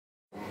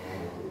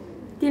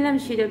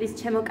დილამშვიდობის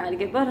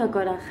ჩემოკარგებო,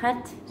 როგორ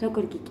ახართ,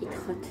 როგორ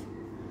გიკითხოთ.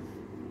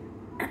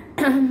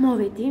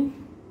 მოვედი.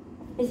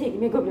 ესე იგი,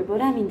 მეგობრებო,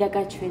 რა მინდა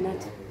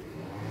გაჩვენოთ.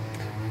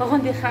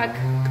 ოღონდ ხა აქ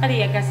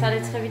ყრია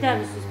გასარეცხები და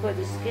ამისთვის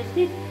ბოდის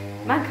გიხდით,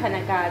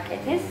 მანქანა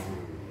გააკეთეს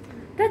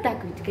და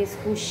დაგვიდგეს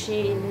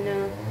გუშინ.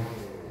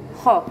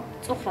 ხო,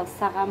 წუხელს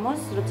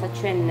საღამოს, როცა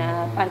ჩვენ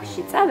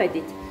პარკში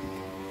წავედით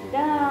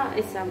და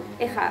ისა,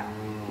 ეხა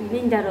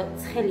მინდა რომ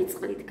ცხელი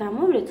წყლით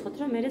გამოვრეცხოთ,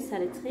 რომ მე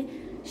სარეცხი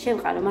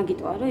შევყარო,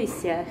 მაგიტოა რომ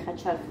ისეა ეხა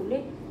ჩართული,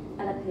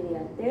 არაფერი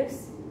არ დევს.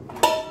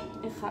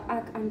 ეხა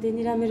აქ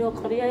ამდენი რამე რო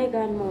ყრია, ეგ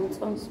არ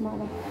მომწონს,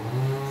 მაგრამ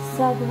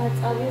სადღა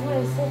წავიღო,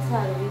 ესეც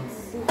არ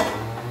ვიცი.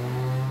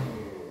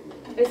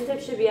 ეს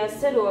თებშები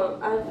ასე რომ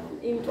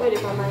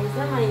იმტვერება მაინც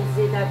და მაინც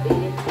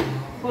ზედაპირი.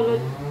 ხოლო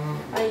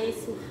აი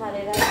ის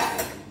მხარე რა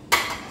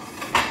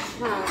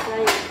ჩანს,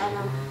 აი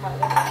ანა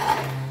მხარე.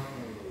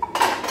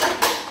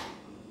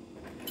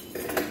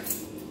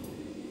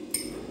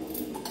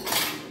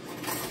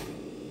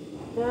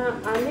 და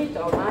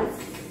ამიტომაც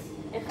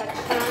ეხა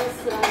ჩანს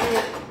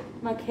რამე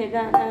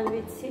მაქედან არ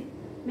ვიცი,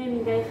 მე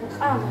მინდა ეხა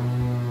ყავა.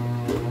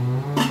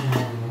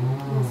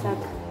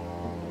 მასაკ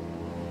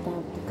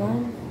დავდგან.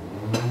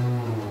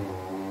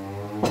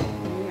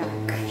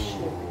 იაკ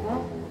შევა.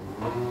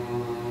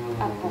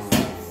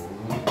 აფასებს.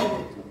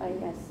 აი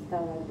ეს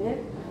დავადებ.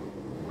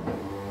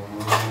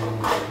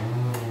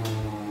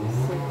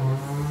 ესე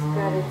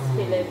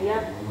გარეცხილებია,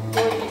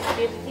 ბოდის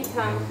გიხდით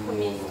ამ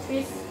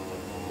ხმისთვის.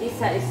 ის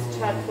არის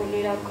ჩართული,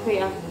 რა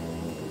ქვია,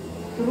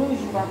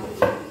 დრუჟბა.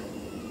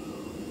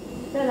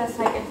 და რას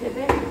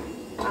აკეთებენ?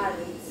 არ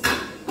ვიცი.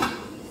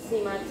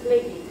 სიმართლე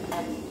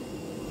გითხრათ.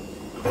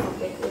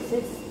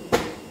 აკეთესეც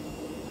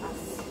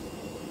ასე.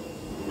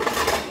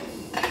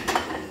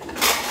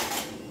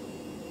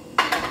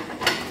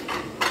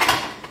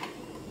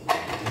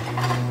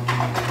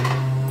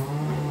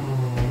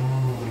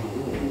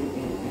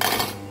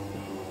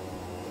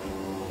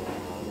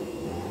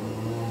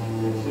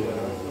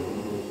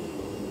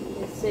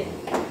 ესე.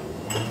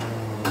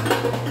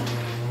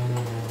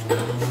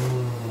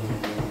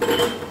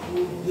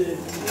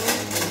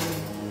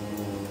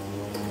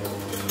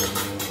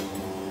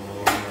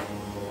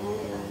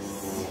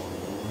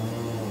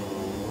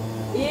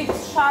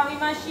 შავი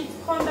მაშიც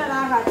ხონდა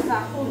რაღაცა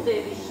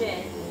ხურდები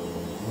შენ.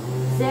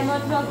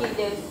 ზემოთ რო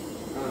გიდევს.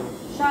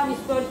 შავი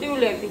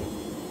სპორტიულები.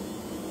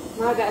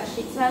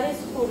 მაგაშიც არის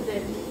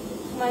ხურდები.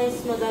 მაინც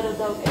მოდა რომ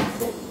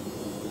დავკეთებ.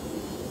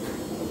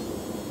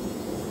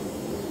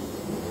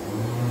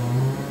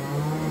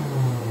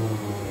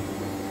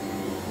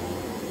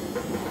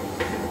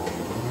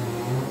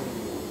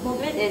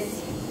 მოკლედ ეს.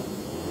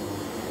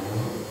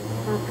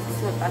 აქ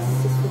ცოტა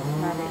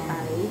სისუფლარე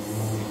არის.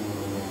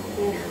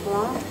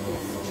 ეხლა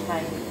ეს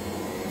ჩაი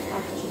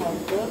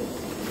აღჭავდო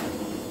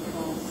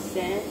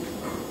ასე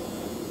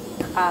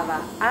ყავა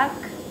აქ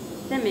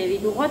და მე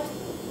ვიდუღოთ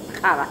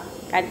ყავა.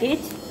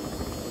 კარგით?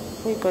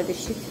 ვი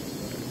გოდიშით.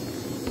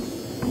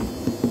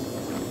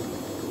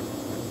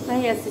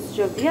 აი ასეც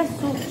ჯობია,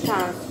 სულ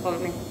ჩანს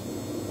ხოლმე.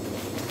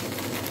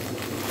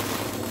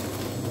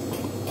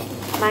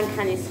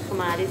 მანქანის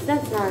ხმა არის და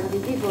ძალიან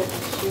დიდი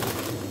ბოთლში.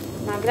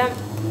 მაგრამ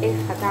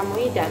ეხა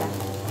გამოიდარა.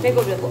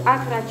 მეგობრებო,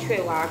 აქ რა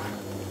ჩვევა აქ?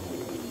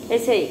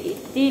 ესე იგი,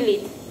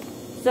 დილით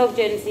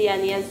ზოგჯერ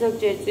მზიანია,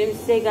 ზოგჯერ წვიმს,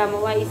 ზე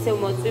გამოვა, ისევ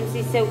მოწვიმს,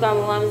 ისევ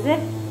გამოვა მზე,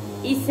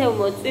 ისევ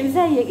მოწვიმს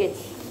და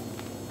ეგეთი.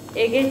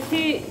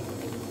 ეგეთი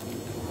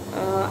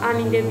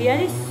ამინდები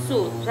არის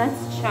სულ, რაც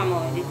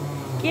ჩამოვედით.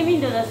 კი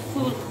მინდოდა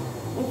სულ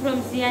უფრო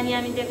მზიანი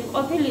ამინდები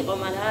ყოფილიყო,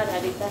 მაგრამ არ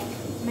არის და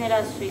მე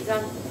რას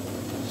ვიზამ,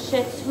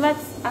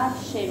 შეცვლაც არ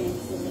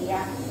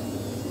შემიძლია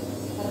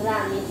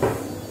რამის.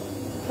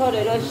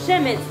 თორე რომ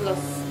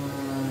შემეძლოს,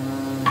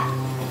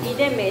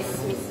 კიდე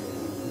მესმის.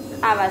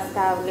 ყავას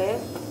დავლევ.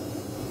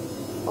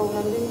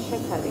 ოღონდ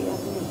შეკარია.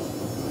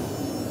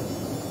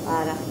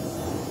 არა.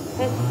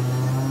 ეს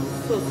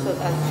სულ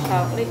ცოტა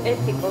შავრი,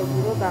 ერთი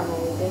კოლგურო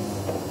გამოვიდეს.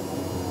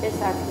 ეს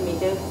აქ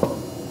მიდევს.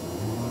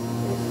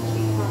 ეს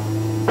ჭიქა.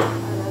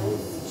 არ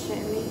არის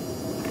ჩემი.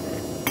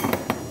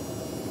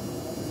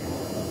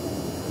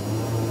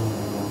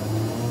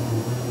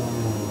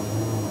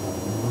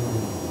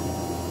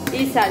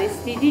 ის არის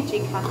დიდი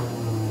ჭიქა.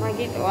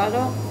 მაგიტოა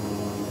რომ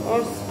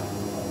ორს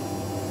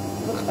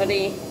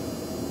ვყრი.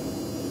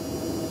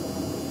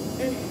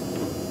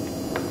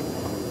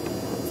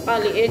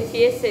 წყალი ერთი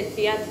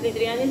ესეთი 10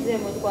 ლიტრიანი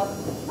ზემოთ გვაქვს.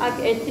 აქ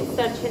ერთი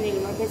დარჩენილი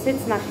მაქვს, ესეც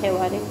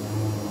ნახევარი.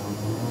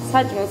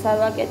 საჭმელს არ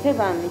ვაკეთებ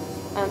ამით,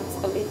 ამ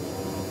წყლით.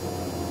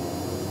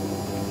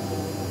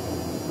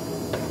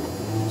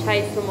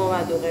 ჩაის რომ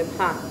მოვადუღებ,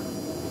 ხა?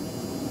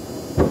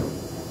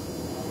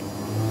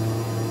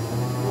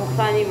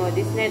 მუხრანი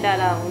მოდის, ნედა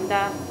რა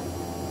უნდა.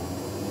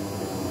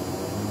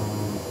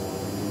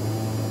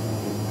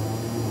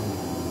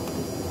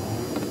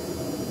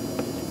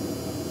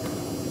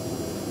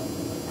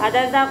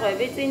 ადარ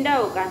დაყვები წინ და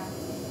უკან.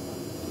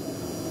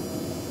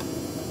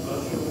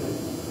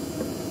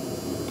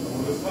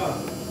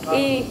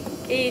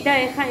 კი, და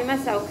ეხა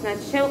იმას ავქნათ,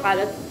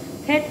 შევყაროთ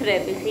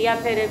თეთრები, ღია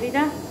ფერები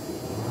და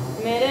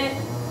მერე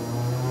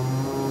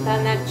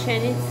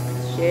დანარჩენიც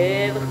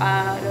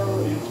შევყარო.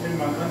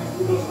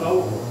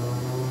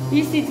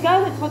 ისიც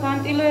გავრეცხოთ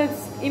ანტილოებს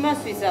იმას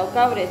ვიზავ,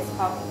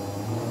 გავრეცხავ.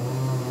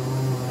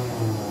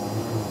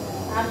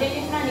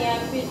 ამდენი ხანი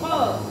აქ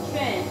ვიყოთ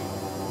ჩვენ?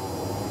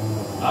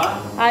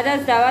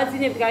 ადას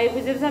დავაძინებთ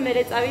გაიღვიძებს და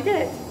მერე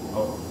წავიდეთ?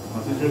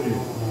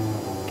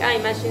 კაი,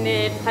 მაშინ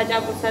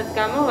ხაჭაპურსაც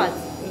გამოვაც.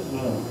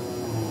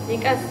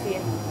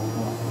 ნიკასია.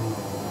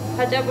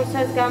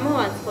 ხაჭაპურსაც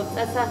გამოვაცხოთ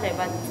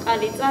წასაღებად,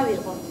 წყალი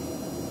წავიღო.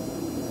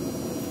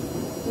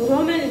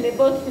 რომელიმე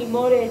ბოთლი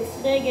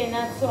მორეცხე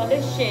გენაცვალე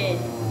შენ.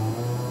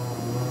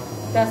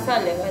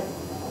 დასალევად.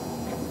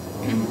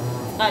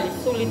 წყალი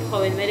სული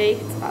თხოვენ, მერე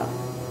იქ წყალ.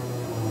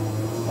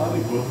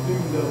 წყალი ბოთლი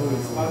და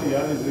წყალი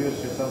არის ზეა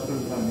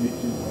შესასვლელთან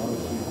მიჩის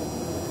წყალში.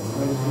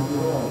 წყალი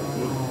სულია.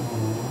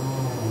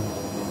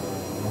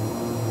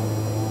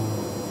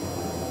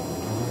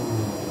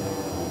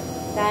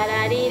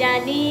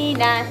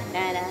 Tarariraina,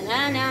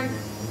 taranana.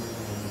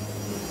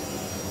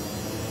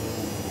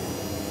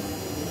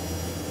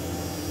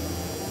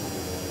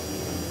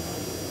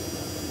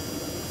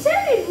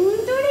 Sali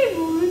bunturi,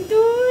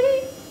 bunturi.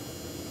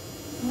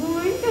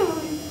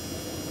 Bunturi.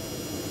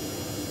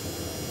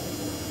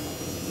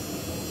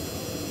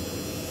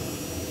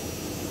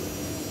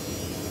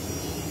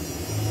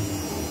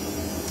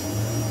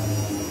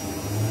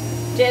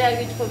 Jera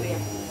gitxobia.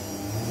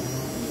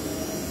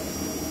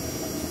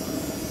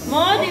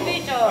 მოდი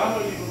ბიჭო.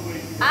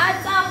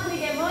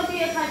 აწახვიდე, მოდი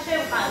ეხა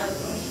შევყარო.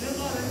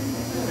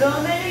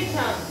 რომელი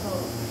ჩამქო?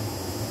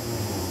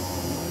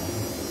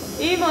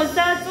 იმ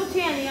 30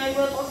 წუთიანი არ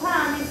ვეყოფა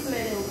ამის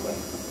მერე უკვე.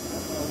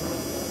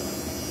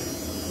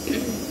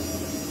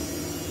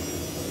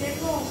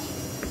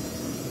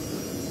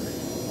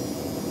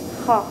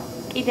 ხო,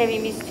 კიდევ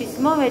იმისთვის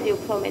მოვედი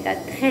უფრო მეტად.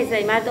 დღეზე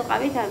მარტო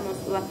ყავით არ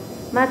მოსულა.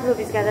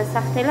 მადლობის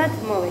გადასახდელად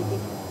მოვედი.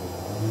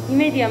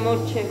 იმედია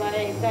მორჩება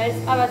ეგ და ეს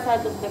ყავაც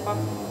არ უხდება.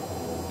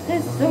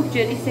 დღეს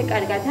ზოგჯერ ისე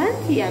კარგად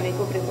ანთია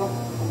მეგობრებო.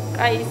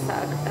 კაი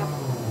საქმე.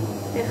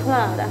 ეხლა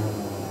არა.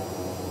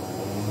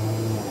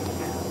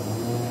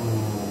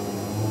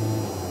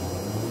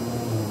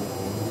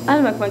 არ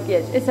მაქვს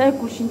მაკიაჟი. ეს არის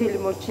გუშინდელი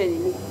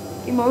მორჩენილი.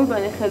 კი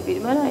მომიბანე ხელბირი,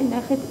 მაგრამ აი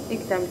ნახეთ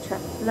იქ დამჩა.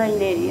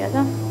 ლაინერია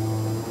და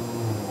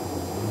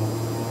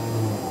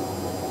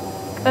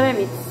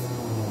კრემიც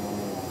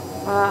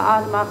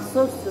არ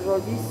მახსოვს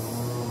როდის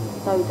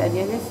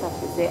დავიტანიანე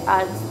სახეზე,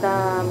 არც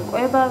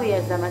დამკვებავი,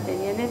 არც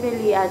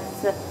დამატენიანებელი, არც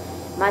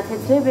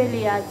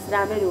მათეთრებელი, არც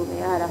რამე რუმე,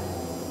 არა.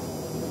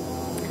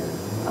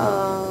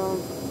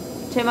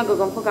 ჩემმა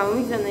გოგომ ხო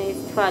გამომიგზავნა ის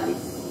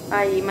თვალის,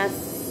 აი იმას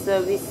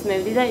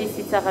ვისმევდი და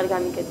ისიც აღარ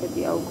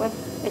გამიკეთებია უკვე.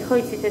 ეხლა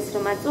იცით ეს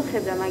რომ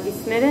აწუხებდა მაგის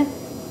მერე,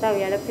 დავი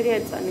არაფერი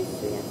არ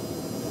წამისვია.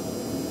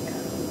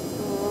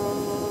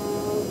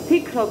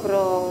 ფიქრობ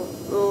რომ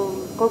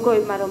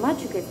გოგოებმა რომ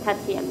აჩუქეს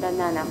თათიამ და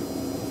ნანამ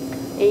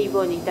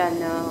ეივონიდან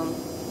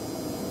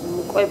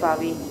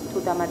მკვებავი თუ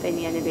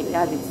დამატენიანებელი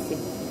არ ვიცი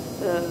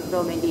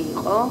რომელი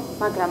იყო,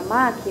 მაგრამ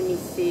მაგ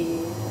იმისი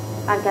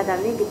არ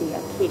გადამიგდია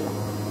ქილა.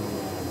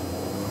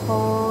 ხო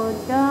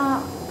და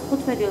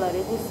 15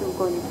 ლარი ის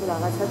მგონი თუ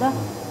რაღაცა და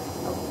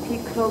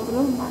ფიქრობ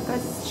რომ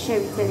მაგას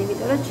შევიცენ,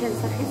 იმიტომ რომ ჩემ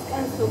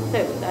სახისგან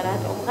უხდებოდა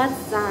რატომღაც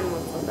ძალიან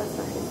მოწონდა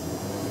სახის.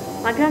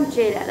 მაგრამ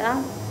ჯერ არა.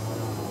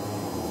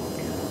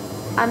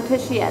 ამ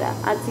თვეში არა,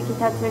 არც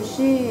იქით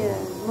თვეში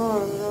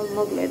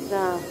მოკლედ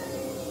რა.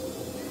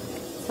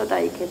 ცოტა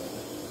იქეთ,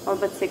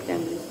 ალბათ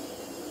სექტემბრის.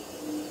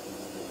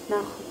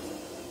 ნახოთ.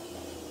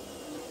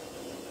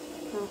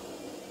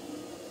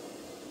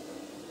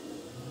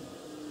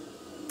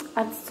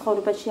 არც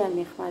ცხოვრებაში არ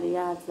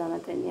მიხმარია, არც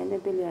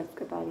დამატენიანებელი, არც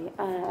მკვებავი,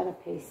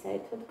 არაფერი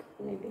საერთოდ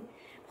კრემები.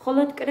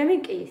 მხოლოდ კრემი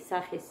კი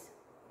სახის.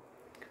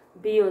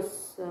 ბიოს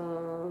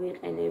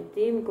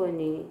ვიყენებდი,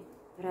 მგონი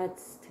რაც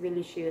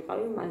თბილისში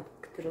ვიყავი, მაგ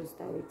დროს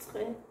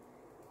დავიწყე.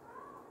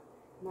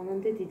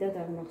 მანამდე დიდად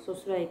არ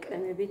მახსოვს რა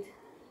ეკრემებით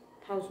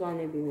თავს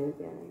ვანები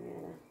მევდიან მე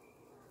არა.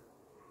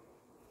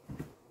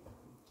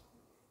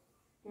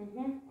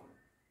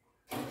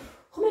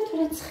 ხომ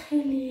ერთვე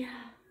ცხელია.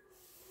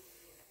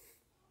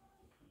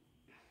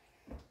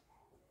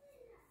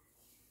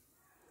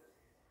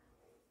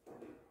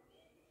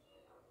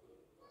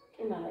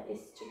 კი, მაგრამ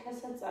ეს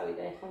ჭიქასაც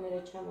წავიდა, ეხლა მე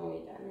რა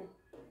ჩამოვიტანე.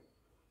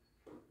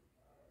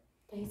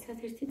 დაიცად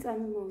ერთი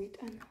წამი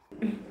მოვიტანო.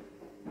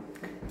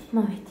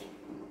 მოვედი.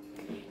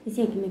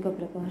 ისე იგი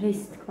მეგობრებო,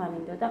 რის თქვა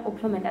მინდოდა,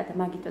 უფრო მეტად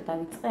მაგიტო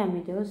დავიწყე ამ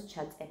ვიდეოს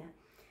ჩაწერა.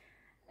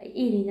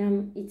 ირინამ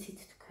იცით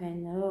თქვენ,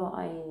 რომ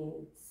აი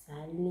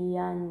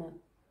ძალიან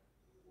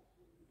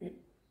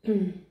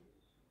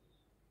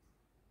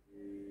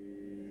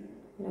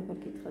როგორ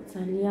გითხრათ,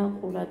 ძალიან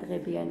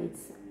ყურადღებიანიც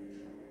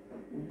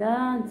და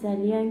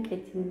ძალიან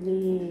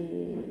კეთილი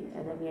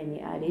ადამიანი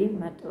არის,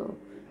 მარტო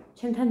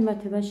ჩემთან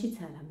მიმართებაშიც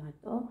არა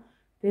მარტო,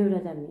 ბევრ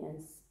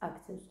ადამიანს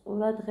აქცევს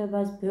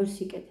ყურადღებას, ბევრ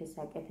სიკეთეს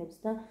აკეთებს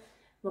და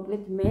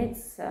მოკლედ მეც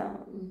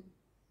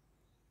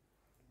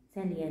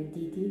ძალიან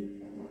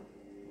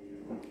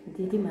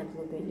დიდი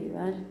მადლობელი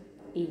ვარ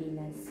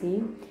ირინასი.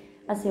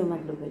 ასევე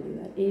მადლობელი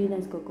ვარ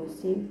ირინას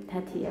გოგოსი,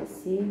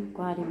 თათიასი,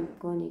 გვარი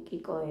მგონი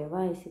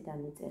კიკოევა, ესე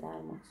დამეწერა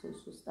არ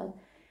მახსოვს ზუსტად.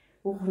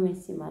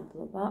 უღრმესი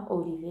მადლობა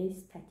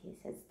ორივეს,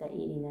 თათიასაც და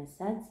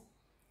ირინასაც.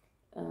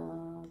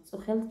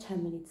 წუხელ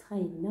ჩამირიცხა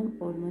ირინამ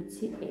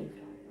 40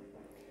 евро.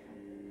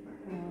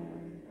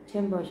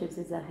 ჩემ ბავშვებს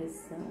ეძახეს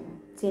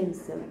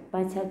ჩემს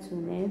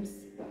ბაცაცუნებს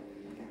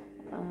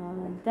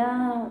და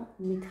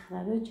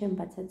მითხრა რომ ჩემ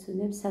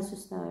ბაცაცუნებს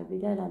სასუსნავები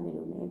და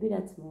რამერუნეები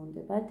რაც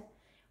მოუნდებათ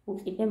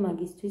უყიდე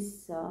მაგისთვის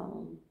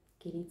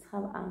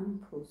გირიცხავ ამ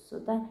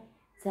ფულსო და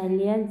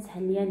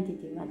ძალიან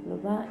დიდი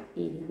მადლობა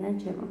ირინა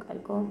ჩემო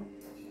კარგო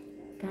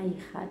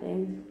გაიხარე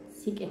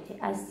სიკეთე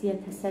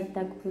 100,000-ად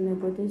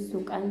დაგბრუნებოდეს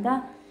უკან და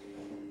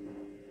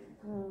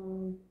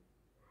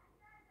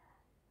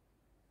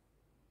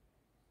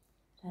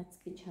რაც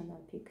კი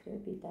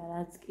ჩამაფიქრები და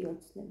რაც კი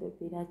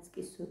ოცნებები, რაც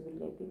კი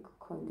სურვილები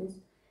გქონდეს,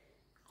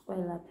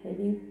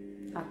 ყველაფერი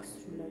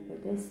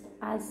აღსრულებოდეს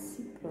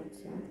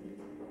 100%.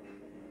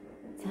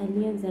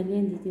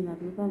 ძალიან დიდი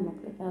მადლობა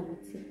მოკლედ არ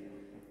ვიცი.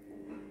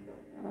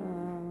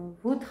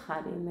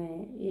 ვუთხარი მე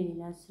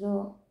ირინას რომ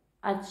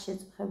არც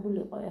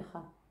შეწუხებულიყო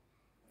ეხა.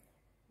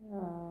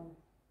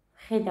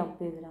 ხედავ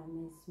ბევრ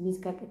ამას, მის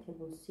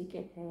გაკეთებულ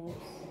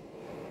სიკეთეს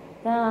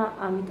და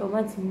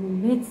ამიტომაც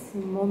მეც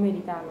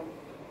მომერიდა რომ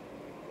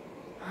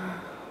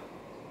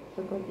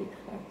როგორ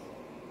გითხრათ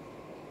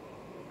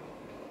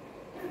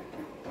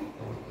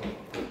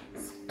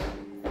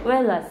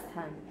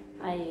ყველასთან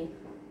აი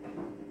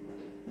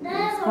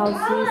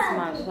მსგავსის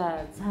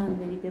მაგრამ ძალიან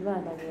მერიდება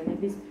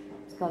ადამიანების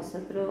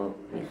მსგავსად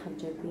რომ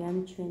იხარჯებიან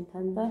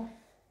ჩვენთან და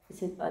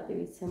ესეთ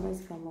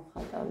პატივისცემას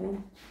გამოხატავენ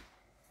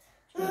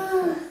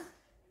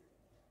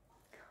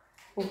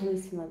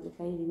უღრმესი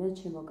მადლობა ირინა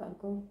ჩემო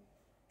კარგო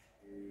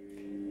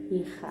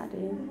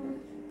იხარე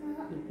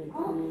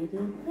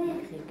იბედნიერი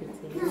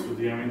ღეგრძელი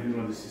სუდიამენტი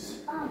მოდის ის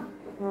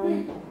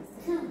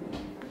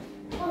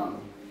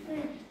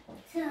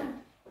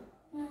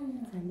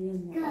ძალიან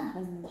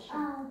მახარაში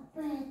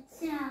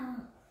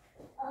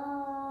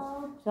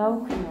რა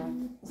უქნა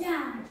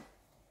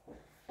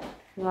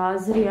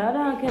აზრი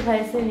არა აქ ხა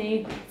ესენი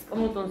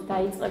წკმუტონს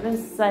დაიწყებენ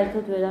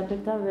საერთოდ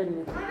ვერაფერთან ვერ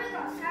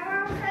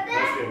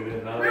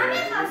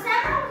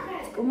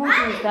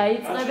წკმუტონს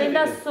დაიწყებენ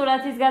და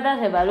სურათის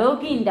გადაღება რო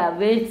გინდა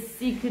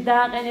ვერც იქ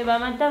დააყენება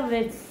მათ და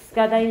ვერც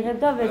გადაიღებ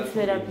და ვერც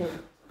ვერაფერი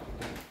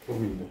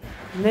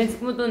მე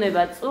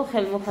წკმუტონება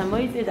წუხელ მუხა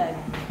მოიწედა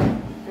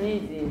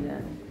მიიწედა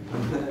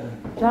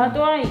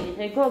რატო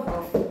აიღე გოგო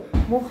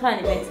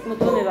მუხრანი მე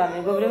წკმუტონება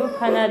მეგობრებო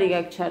ხანარი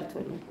გაქვს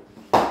ჩართული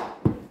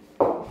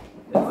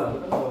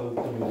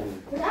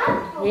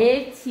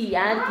ერთი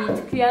არ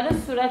გითქვია რომ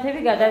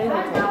სურათები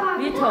გადავიღოთ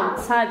ვითომ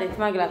ცადეთ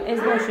მაგრამ ეს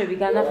ბავშვები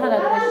განახარ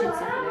ადგაშიც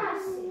იყვნენ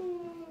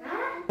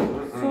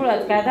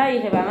სურათ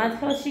გადაიღება მათ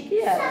ხელში კი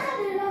არა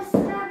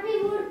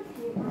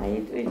აი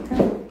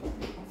ტვირთან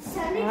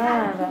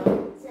არა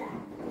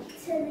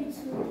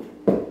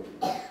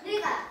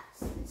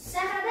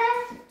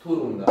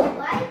თურუნდა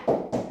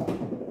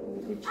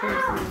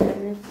ჩემს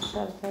ინტერნეტს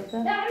შევთავაზა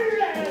და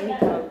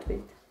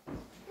გავტვით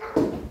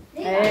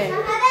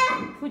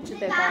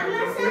ფუჭდება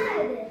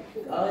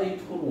აი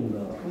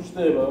თურუნდა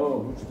ფუჭდებაო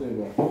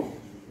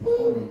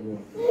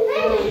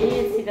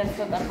ისი და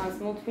ცოტა ხანს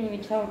მულტფილმი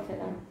ჩავერთე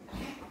რა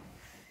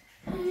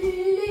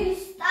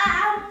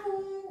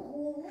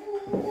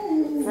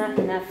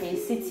ნახე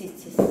ისიც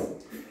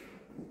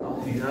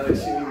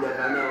დინარეში მინდა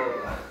განავა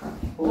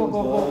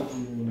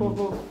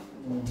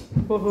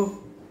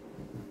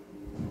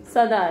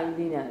სადაა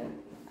დინარე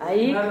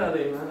აი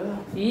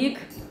იქ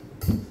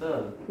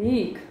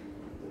იქ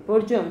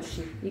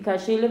ბორჯომში იქა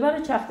შეიძლება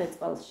რომ ჩახდე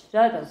წყალში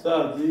რატო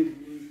სად იქ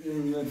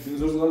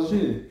დინზორ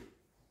წყალში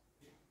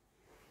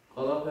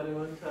ყველაფერი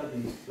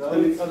მოიჩადის რა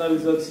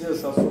კანალიზაცია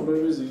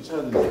სასურვების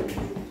იჩადის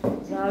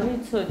რა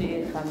ვიცოდი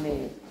ეხა მე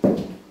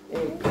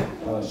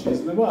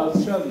შეიძლება არ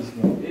ჩადის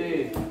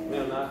მე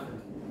ნახე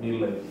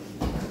მილები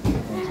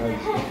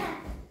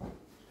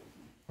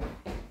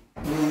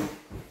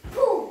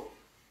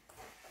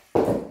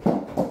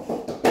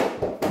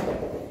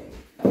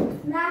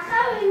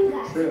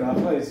ჩვენ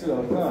ახლა ისე რა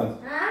ვქნათ?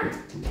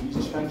 ის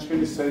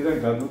ჩანჩქერი საიდან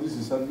გადმოდის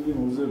ის ადგილი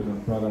მოუზებდა,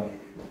 მაგრამ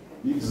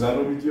იქ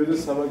ზარო მიდიოდა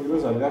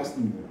საბაგიროს არ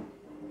გახსნიდა.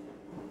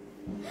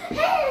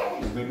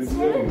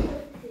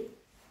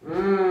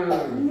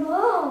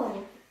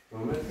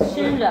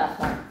 შენ რა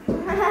ხარ?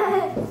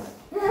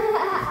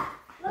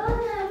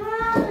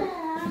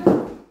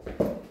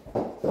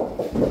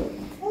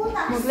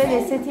 მოკლედ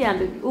ესეთი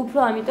ამბები, უფრო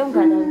ამიტომ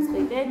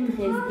გადავწყვიტე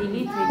დღეს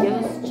დილით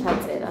ვიდეოს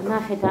ჩაწერა.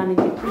 ნახეთ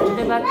ამით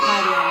ფუჭდება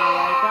ქარიანი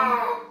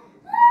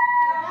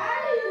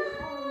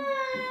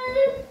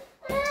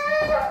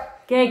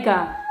და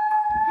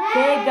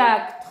გეგა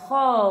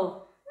გთხოვ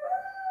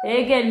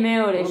ეგერ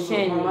მეორე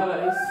შენი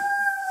მაგრამ ის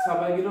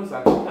საბაგიროს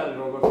აქეთ არის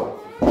როგორც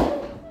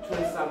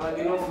ჩვენ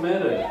საბაგიროს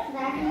მერე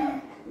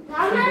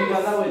ჩვენ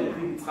გადავედი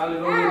დიდი წყალი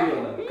რომ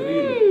მიდიოდა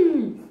გრილი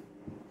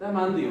და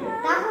მანდიო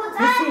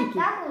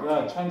რა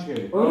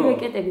ჩანჩქერი ორივე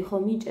კეტები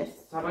ხომ იჭერს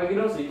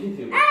საბაგიროს იქით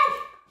იყო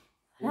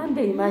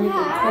რამდენი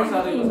მანიკური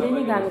ხალხი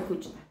იმდენი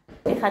გამიფუჭდა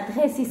ეხა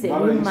დღეს ისე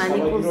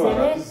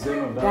მანიკურსები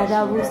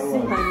გადავუსწი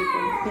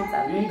მანიკურს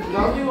გეწავი.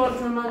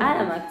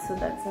 არა მაგ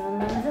ცუდად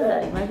ზანაზად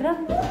არის, მაგრამ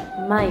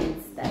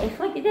მაინც და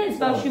ეხლა კიდე ეს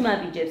ბავშვი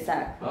მაბიჯებს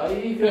აქ. აი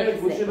იქ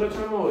გუშინ რა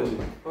ჩამოვედი.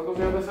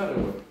 ფოტოზე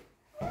გადასაღება.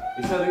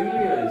 ის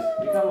ადგილია ის.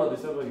 იქ ამოდი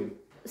საბაგი.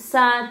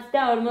 საათ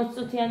და 40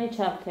 წუთიანი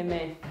ჩავხე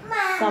მე.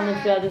 60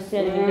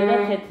 გრადუსიანი მინდოდა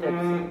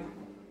თეთრებს.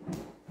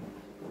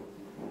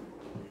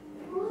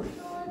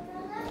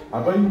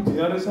 აბა იმ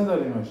დიარესად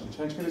არის მაშინ,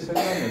 ჩანჩქერის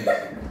ეკრანები.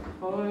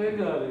 ხო, ეგ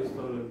არის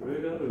თორე,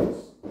 ეგ არის.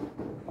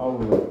 აუ,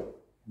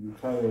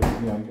 ხარ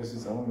იანკესი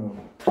წამონა.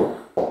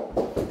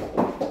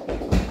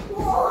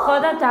 ხო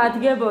და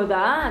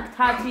დადგებოდა აქ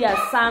თათიას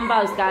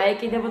სამბავს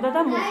გაეკიდებოდა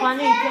და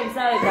მუხვანი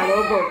იქებსავდა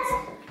როგორც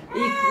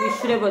იქ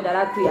მიშრებოდა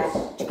რა ქვია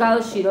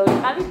ჯგალში რო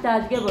იყავით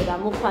დადგებოდა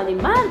მუხვანი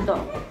მარტო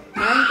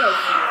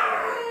მანკესი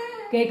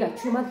გეგა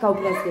ჩუმად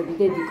გავბრაზდები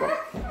დედიკო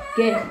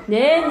გე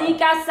ნე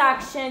ნიკას აქ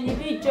შენი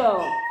ბიჭო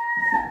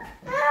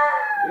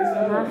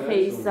ნახე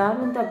ის არ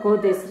უნდა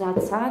გოდეს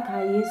რაც აქ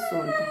აი ეს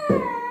უნდა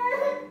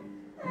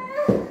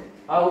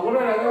აუ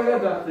ყურე რა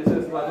გადახდის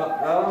ეს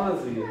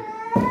ლამაზია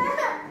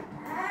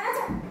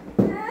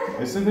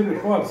ესენები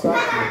ხო არ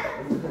საქმე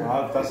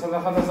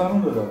დასადახადას არ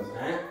უნდა და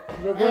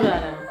როგორ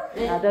არა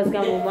ადას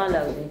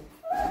გამომალავდი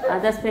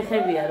ადას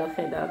ფეხებია რო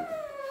ხედავ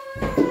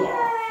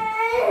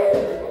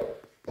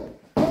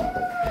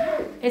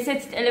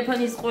ესეთი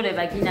ტელეფონის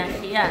ყურება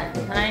გინახია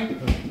აი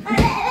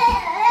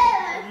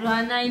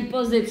რანა იმ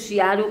პოზებში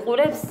არ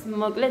უყურებს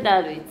მოკლედ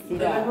არ ვიცი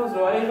რა ტელეფონს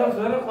რო აიღავს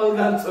ვერ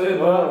ყველგან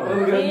წვება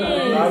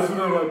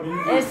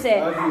ესე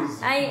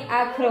აი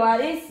აქ რო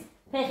არის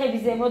ფეხები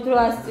ზემოთ რო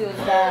ასწიოს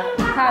და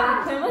თავი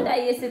ქვემოთ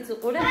აი ესეც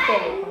უყურებს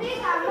ტელეფონს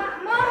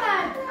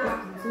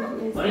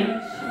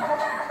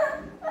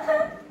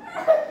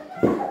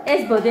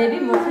ეს ბოდები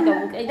მოხდა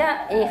უკედა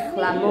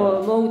ეხლა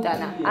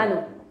მოუტანა ანუ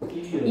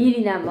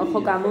ირინამ ხო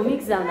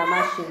გამომიგზავნა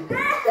მაშინ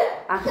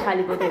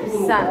ახალი ბოდები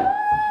სამი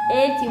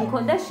ერთი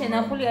მქონდა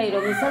შენახული აი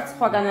რომელსაც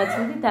სხვა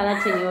განაცმდი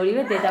დანარჩენი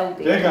ორივე დედა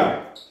უდია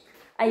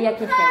აი აქ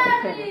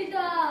ეხება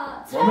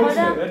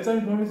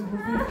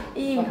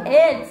იმ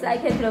ერთს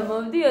აქეთ რომ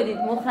მოვდიოდით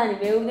მუხანი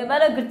მეუბნება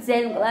რომ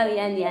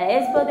გრძელმკლავიანია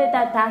ეს ბოდე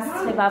და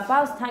დასწრება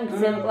ბავს თან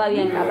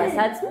გრძელმკლავიან კაბას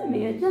აცმე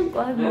მიეძა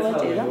მკლავი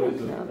მოვაჭერა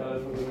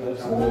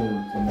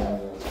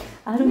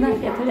არ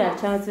უნახია თუ რა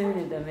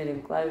ჩავაცვენდა მე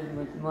მკლავი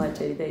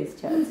მოვაჭერი და ის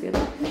ჩააცია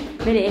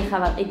მე ეხა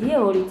ვაყიდია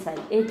ორიც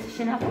არის ერთი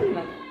შენახული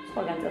მაგრამ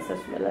სხვაგან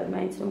დასასრულებლად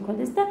მაინც რომ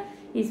მქონდეს და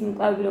ის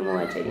მკლავი რომ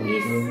მოვაჭერი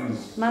ის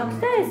მაქვს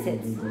და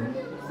ესეც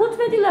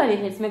 15 ლარი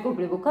ხერს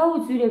მეგობრებო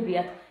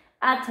გაუძვირებიათ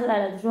 10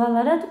 ლარად 8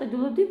 ლარად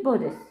ყიდულობდი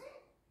ბოდეს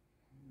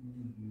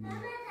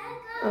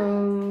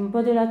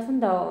ბოდე რა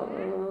თუნდა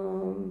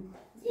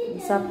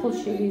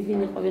საფხულში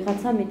ვინ იყო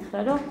ვიღაცა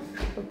მითხრა რომ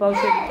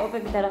ბავშვები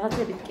ტოპები და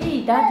რაღაცები კი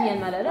დადიან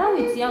მაგრამ რა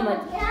ვიცი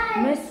ამათ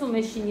მე სულ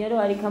მეშინია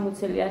რომ არის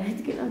გამოცელი არ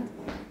ედგინოთ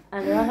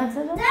ანუ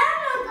რაღაცა და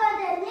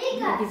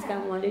ის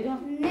გამოალი რომ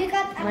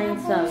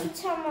მაინც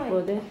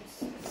ბოდე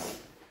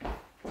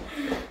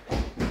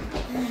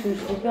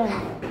შუშტიკა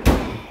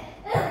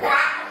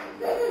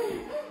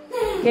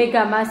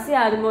გეგა მასე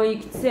არ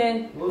მოიქცე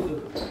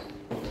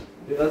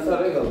ვიღაც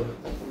არ ეკავა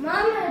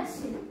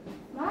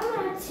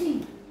მამაცი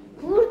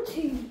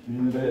გურთი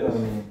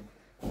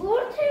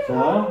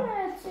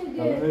მამაცი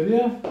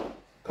ნომერია?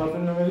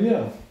 კარტონ ნომერია?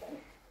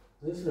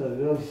 ეს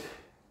არის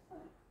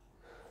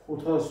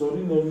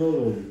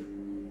 502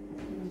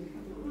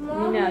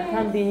 მინა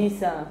თან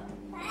დინისა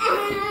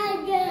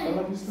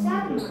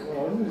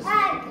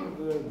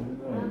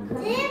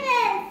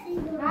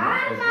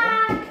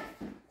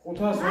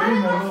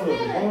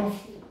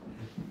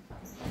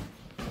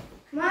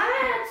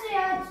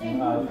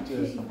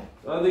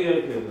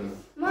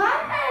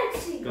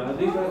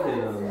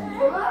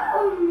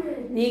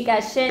ნიკა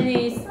შენი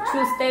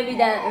ჩუსტები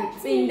და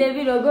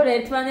წინდები როგორ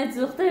ერთმანეთს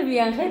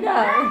უხდებიან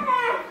ხედავ?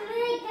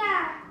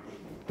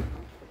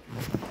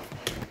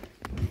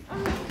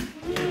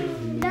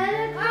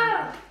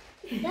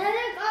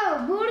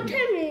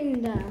 ბურთი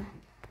მინდა.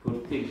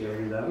 ბურთი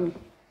მინდა.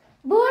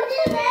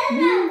 ბურთი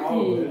მინდა.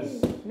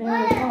 მე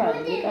ვიყავ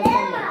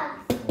ნიკასთან.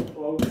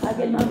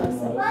 აგერ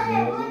მამასა.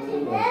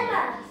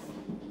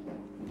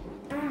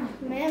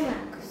 მე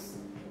მაქვს.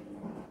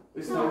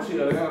 ის სამში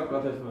რა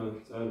გაკეთებდა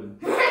წალი.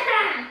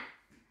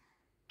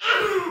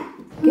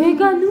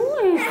 გეგა ნუ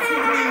ეს.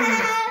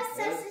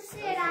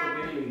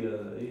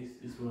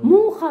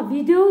 მუხა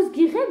ვიდეოს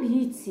გიღებ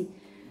იცი.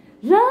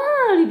 რა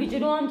არის ბიჭო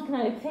რომ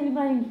ამთქნარებ ხელი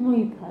მაინც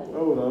მოიფარე.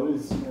 აუ რა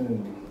ვიცი მე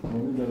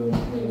მომიდა და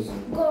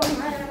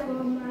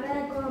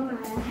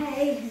გომარა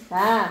ჰეი.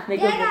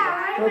 მეგობრებო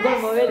როგორ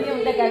მოვედია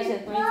უნდა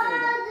გაჩერდ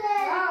მოიწევდა.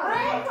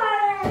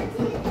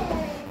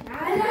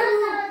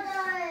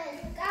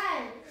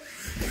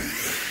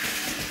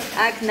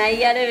 აქ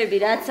ნაიარევები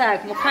რაც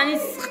აქ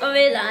მოხანის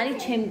ყველა არის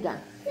ჩემგან.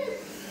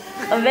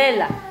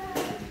 ყველა.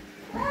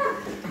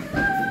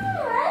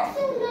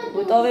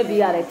 უტოვები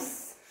არებს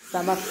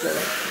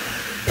სამახსოვრო.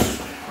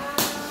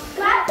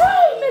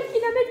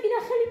 მეტკინა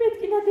ხელი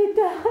მეტკინა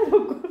დედა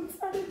როგორ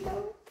წარიდა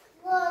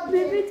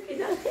მე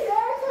მეტკინა ხელი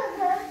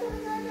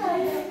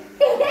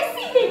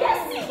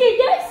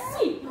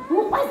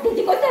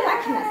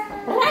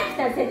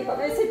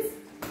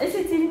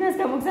ირინას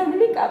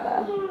გამოგზავნილი კაბა.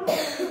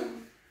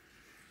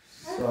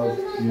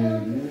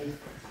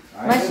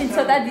 მაშინ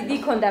ცოტა დიდი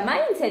ქონდა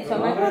მაინც ეცვა,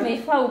 მაგრამ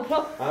ეხლა უფრო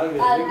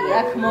კარგი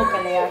აქ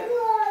მოკლე აქ.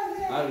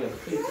 Arya,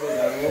 xit რო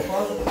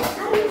გამოხვალ.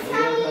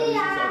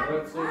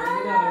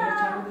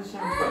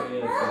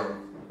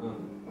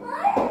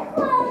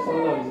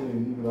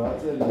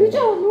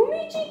 ბიჭო, ნუ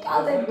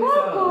მიჭიკალე,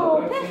 გოგო,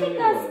 ფეხი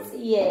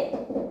გასწიე.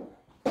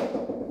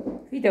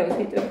 ვიდეოს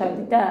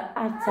ვიტვირთავდი და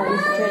არც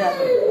არის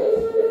ჯერადო.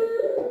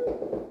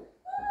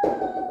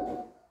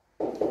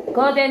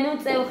 გოდე ნუ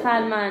წევ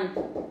ხარ მან.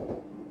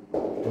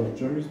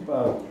 ორჯომის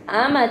პარ.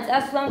 ამა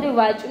წასვლამდე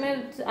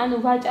ვაჭმევთ, ანუ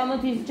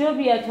ვაჭამოთ ის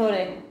ჯობია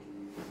თორე.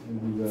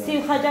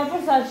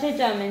 სიხაჯაფურს არ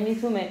შეჭამენ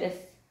მის უმეტეს.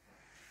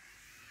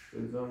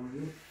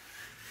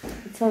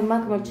 იცი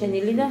მაგ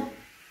მორჩენილი და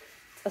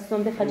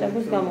წასვლამდე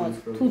ხაჭაფურს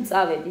გამოაცხ. თუ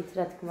წავედით,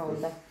 რა თქმა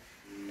უნდა.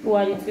 თუ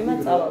არ იწვიმა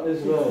წავედით,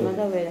 იწვიმა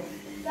და ვერა.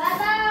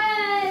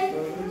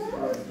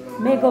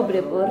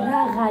 მეგობრებო,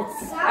 რაღაც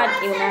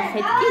პარკი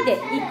ვნახეთ კიდე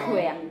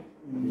იქვეა.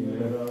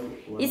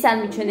 ის არ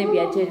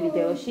მიჩვენებია ჯერ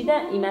ვიდეოში და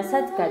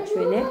იმასაც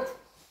გაჩვენებთ.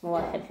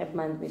 მოვახერხებ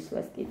მან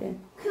მისვლას კიდე.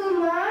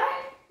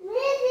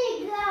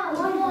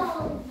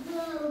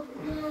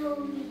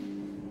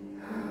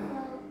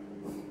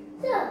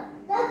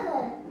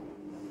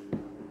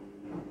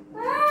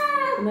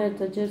 მე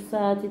ჯერ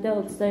საათი და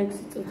 26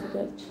 წუთი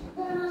დარჩა.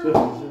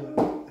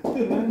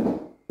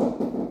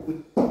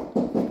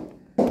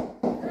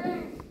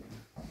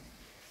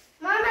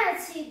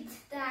 მამაცით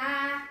და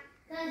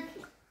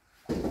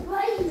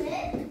ვაიმე.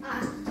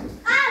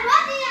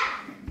 ვადია.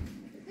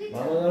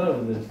 მამა რა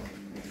უნდა?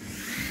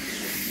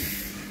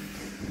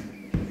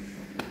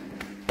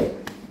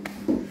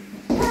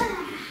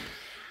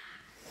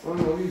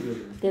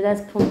 დედას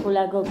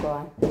ფუმფულა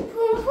გოგოა.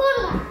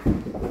 ფუმფულა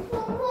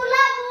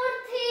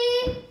ბურთი.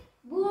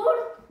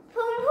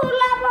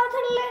 ფუმფულა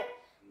ბოთლე.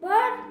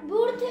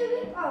 ბურთი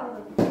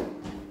ვიყავი.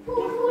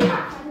 ფუმფულა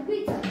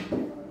ბიჭო.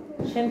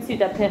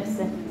 შემცვიდა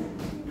ფეხზე.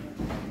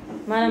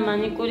 მაგრამ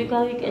მანიკური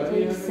გავიკეთე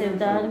ისევ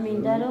და არ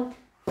მინდა რომ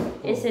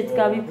ესეც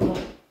გავიფრო.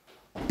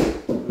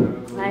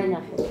 აი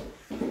ნახე.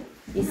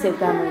 ისევ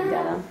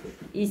გამოიდარა.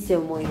 ისევ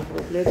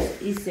მოიფრობლებს,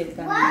 ისევ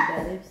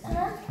გამოიდარებს.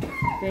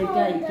 ვერ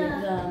გაიგებ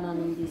რა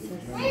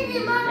მამინდისას.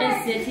 ეს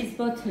ზეთის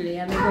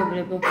ბოთლია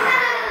მეგობრებო.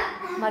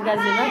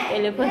 მაღაზიიდან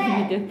ტელეფონი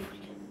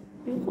მიდებული.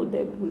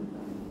 მიყუდებული.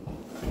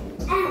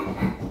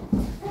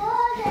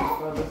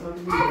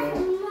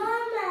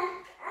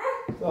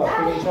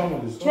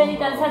 ჩვენი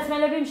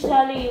განსაცმელები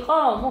მშრალი იყო,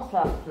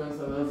 მუხრა. ჩვენ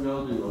სადაც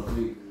გავდივართ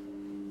იქ.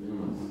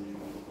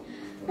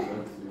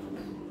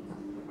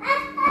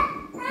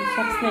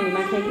 საქმენი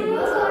მაქეგები.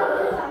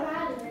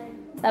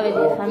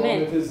 წავედი ხა მე.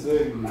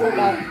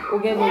 ცოტა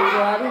უგებული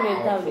რო არის, ვერ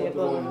დავიე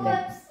ბოლომდე.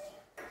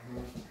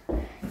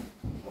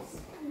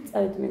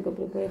 წავედი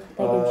მეგობრებო, ეხლა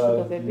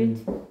დაგემშვიდობებით.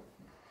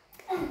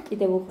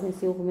 კიდევ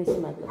უღრმესი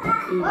მადლობა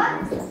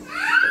ირინას.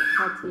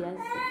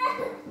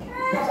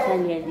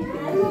 ძალიან დიდი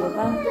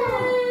მადლობა.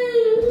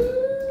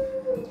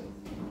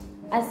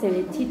 ასევე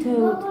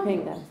თითოეულ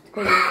თქვენგანს,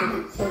 თქვენი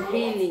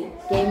ცნობილი,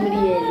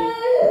 გემრიელი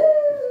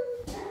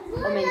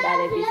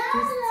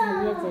კომენტარებისთვის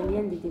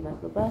ძალიან დიდი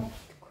მადლობა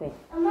თქვენ.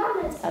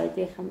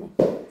 წავედი ხა მე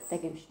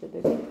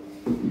დაგემშვიდობებით.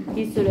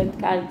 გისურვებთ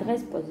კარგ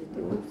დღეს,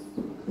 პოზიტიურს,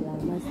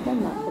 ლამაზ და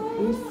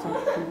ნაყოფის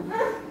საქმეს.